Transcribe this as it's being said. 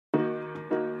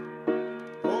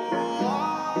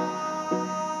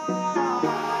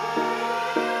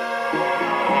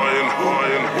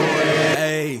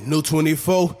still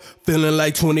 24, feeling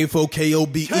like 24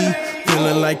 KOBE.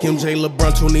 Feeling like MJ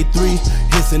LeBron 23.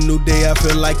 It's a new day, I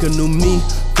feel like a new me.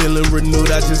 Feeling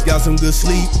renewed, I just got some good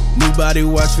sleep. New body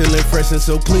wash, feeling fresh and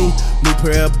so clean. New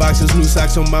pair of boxers, new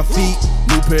socks on my feet.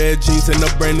 New pair of jeans and a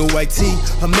brand new white tee.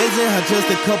 Amazing how just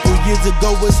a couple years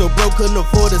ago was so broke, couldn't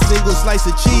afford a single slice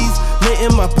of cheese.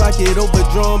 Lint in my pocket,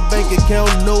 overdrawn bank account,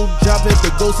 no job, had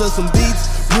to go sell some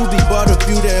beats. Ruby bought a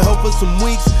few that helped for some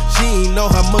weeks. She ain't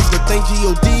know how much, but thank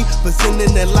G.O.D. for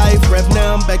sending that life rap.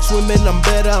 Now I'm back swimming, I'm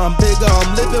better, I'm bigger,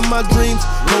 I'm living my dreams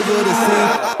over the scene.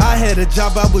 I had a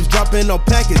job, I was dropping off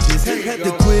packages. Had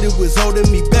to quit, it was holding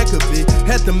me back a bit.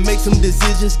 Had to make some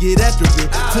decisions, get after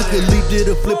it. Took a leap, did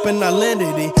a flip and I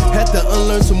landed it. Had to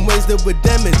unlearn some ways that would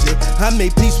damage it. I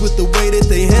made peace with the way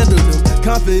that they handled them.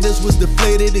 Confidence was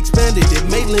deflated, expanded it.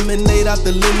 Made lemonade out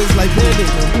the lemons like handed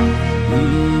them.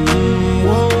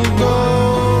 Won't go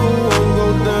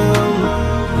down.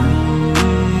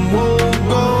 Won't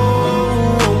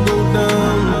go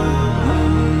down.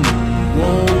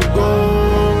 Won't go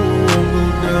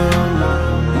down.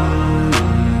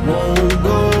 Won't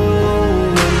go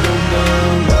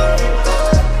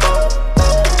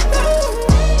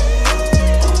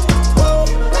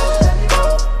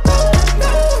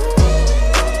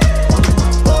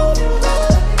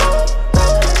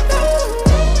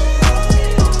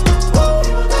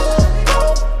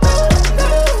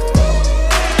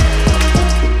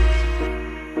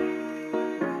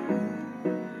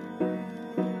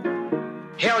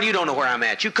Hell, you don't know where I'm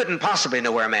at. You couldn't possibly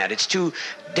know where I'm at. It's too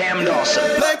damned awesome.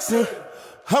 Flexing.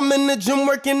 I'm in the gym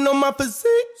working on my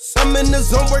physique. I'm in the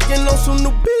zone working on some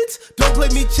new beats. Don't play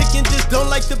me chicken, just don't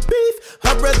like the beef.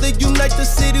 I'd rather unite the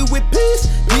city with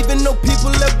peace. Even though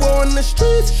people at war in the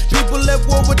streets, people at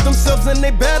war with themselves and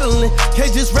they battling.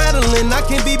 Cages rattling, I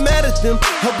can't be mad at them.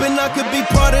 Hoping I could be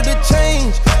part of the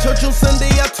change. Church on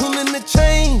Sunday, I tune in to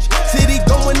change. City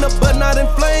going up but not in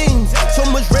flames. So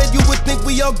much red you would think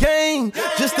we all gain.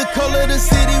 Just the color of the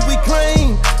city we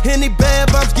claim. Any bad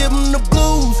vibes give them the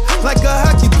blues. Like a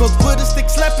hockey puck, put a stick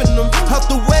slapping them. Out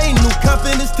the way, new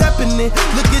confidence tapping it.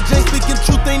 Look at Jay speaking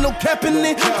truth, ain't no capping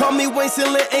it. Call me Wayne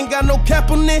Ceiling, ain't got no cap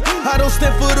on it. I don't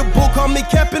stand for the bull, call me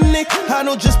Kaepernick. I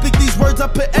don't just speak these words, I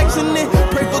put action in.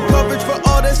 Pray for coverage for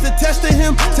all that's attached to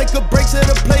him. Take a break, set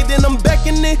a play, then I'm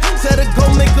backing it. Set a goal,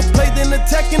 make a play, then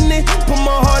attacking it. Put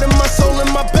my heart and my soul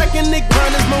and my back in it.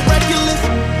 Grind is miraculous.